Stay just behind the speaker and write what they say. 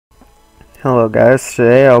Hello guys,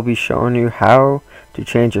 today I'll be showing you how to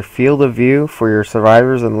change your field of view for your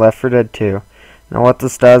survivors in Left 4 Dead 2. Now what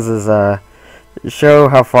this does is show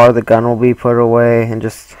how far the gun will be put away and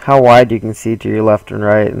just how wide you can see to your left and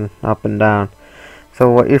right and up and down. So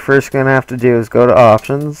what you're first going to have to do is go to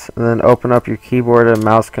options and then open up your keyboard and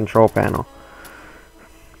mouse control panel.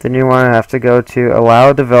 Then you want to have to go to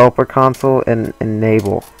allow developer console and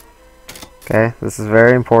enable. Okay, this is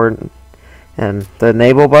very important. And the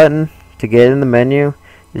enable button to get in the menu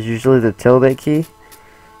is usually the tilde key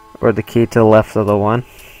or the key to the left of the one.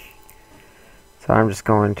 So I'm just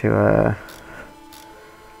going to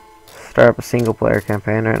start up a single player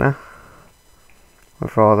campaign right now.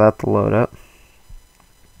 Wait for all that to load up.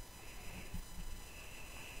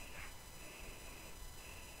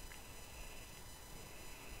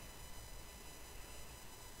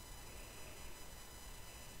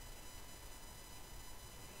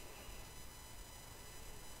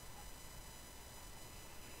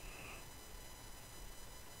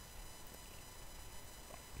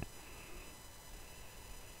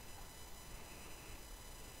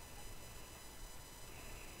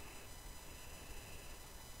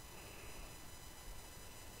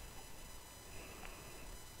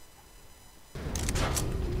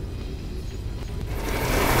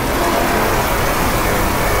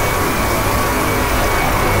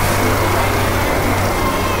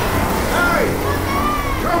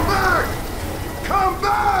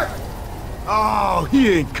 Oh, he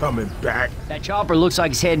ain't coming back. That chopper looks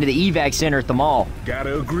like it's heading to the evac center at the mall.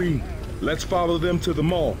 Gotta agree. Let's follow them to the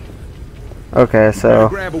mall. Okay, so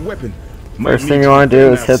Grab a weapon. first thing you want to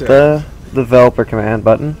do is hit the developer command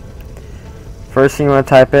button. First thing you want to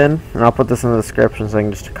type in, and I'll put this in the description so I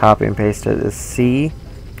can just copy and paste it, is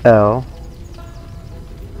CL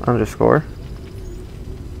underscore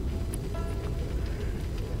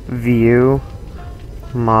view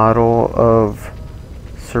model of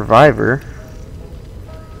survivor.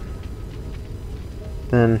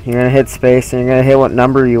 Then you're gonna hit space and you're gonna hit what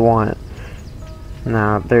number you want.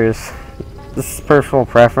 Now this is personal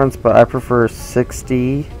preference, but I prefer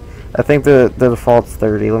 60. I think the default's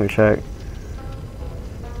 30. Let me check.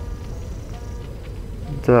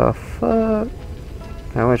 The fuck?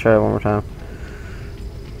 Okay, let me try it one more time.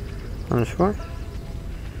 Underscore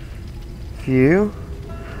view.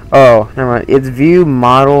 Oh, never mind. It's view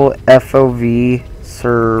model F.O.V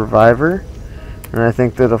survivor, and I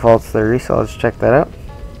think the default's 30, so I'll just check that out.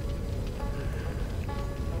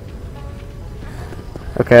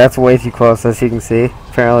 Okay, that's way too close, as you can see.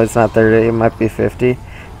 Apparently it's not 30, it might be 50.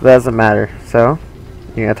 But that doesn't matter. So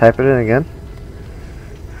you're gonna type it in again.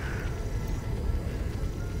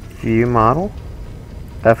 View model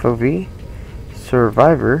FOV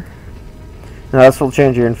survivor. Now this will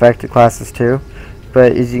change your infected classes too,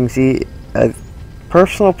 but as you can see,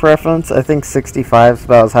 personal preference, I think 65 is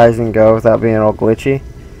about as high as you can go without being all glitchy.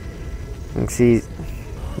 You can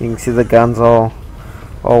see the guns all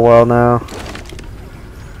well now.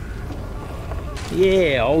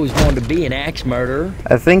 Yeah, always wanted to be an axe murderer.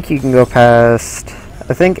 I think you can go past,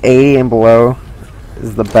 I think 80 and below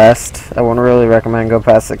is the best. I wouldn't really recommend go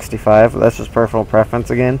past 65, but that's just personal preference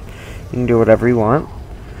again. You can do whatever you want.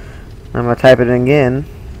 I'm going to type it in again.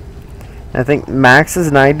 I think max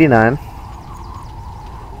is 99.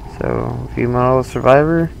 So, view model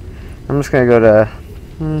survivor. I'm just going to go to,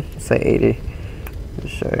 let's say 80.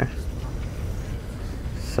 Just show you.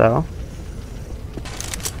 So,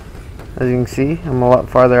 as you can see, I'm a lot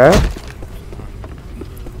farther out.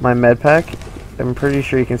 My med pack, I'm pretty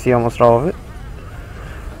sure you can see almost all of it.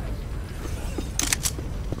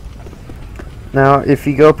 Now, if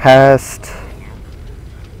you go past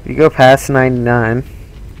 99,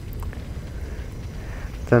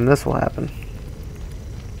 then this will happen.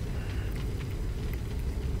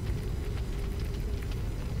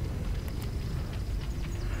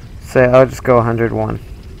 Say I'll just go 101.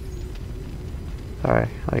 Sorry,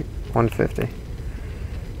 like 150.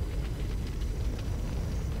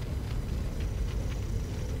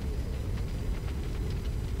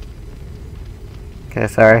 Okay,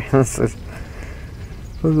 sorry. I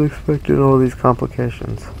was expecting all these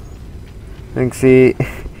complications. You can see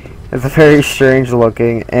it's very strange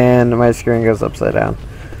looking, and my screen goes upside down.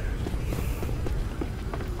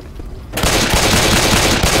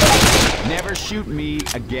 Never shoot me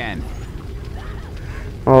again.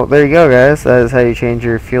 Well, there you go, guys. That is how you change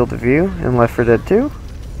your field of view in Left 4 Dead 2.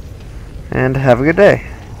 And have a good day.